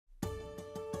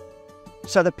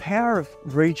So the power of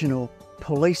regional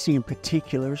policing in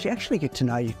particular is you actually get to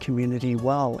know your community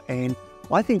well, and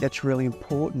I think that's really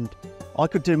important. I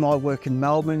could do my work in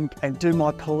Melbourne and do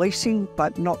my policing,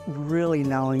 but not really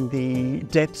knowing the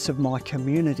depths of my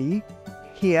community.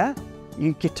 Here,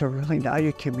 you get to really know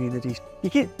your community. You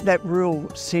get that real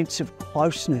sense of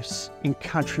closeness in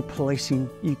country policing.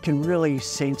 You can really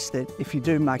sense that if you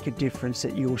do make a difference,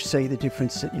 that you'll see the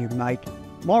difference that you make.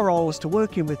 My role is to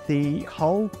work in with the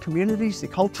whole communities, the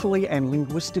culturally and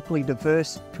linguistically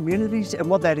diverse communities, and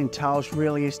what that entails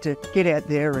really is to get out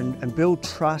there and build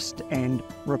trust and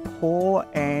rapport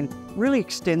and really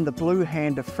extend the blue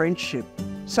hand of friendship.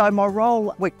 So my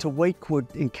role week to week would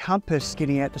encompass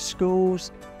getting out to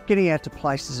schools, getting out to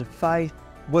places of faith,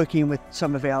 working with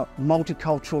some of our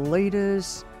multicultural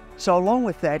leaders. So along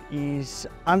with that is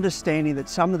understanding that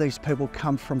some of these people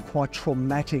come from quite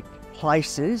traumatic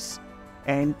places.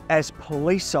 And as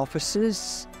police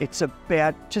officers, it's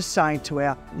about just saying to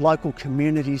our local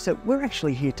communities that we're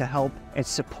actually here to help and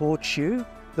support you.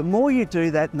 The more you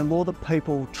do that and the more that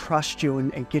people trust you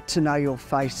and get to know your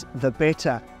face, the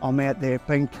better. I'm out there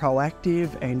being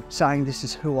proactive and saying this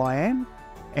is who I am.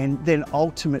 And then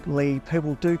ultimately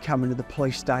people do come into the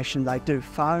police station, they do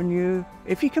phone you.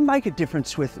 If you can make a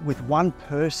difference with one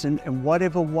person in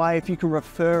whatever way, if you can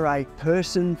refer a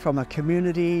person from a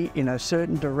community in a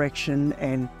certain direction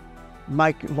and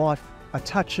make life a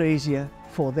touch easier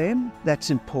for them, that's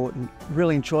important.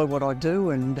 Really enjoy what I do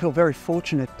and feel very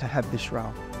fortunate to have this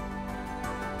role.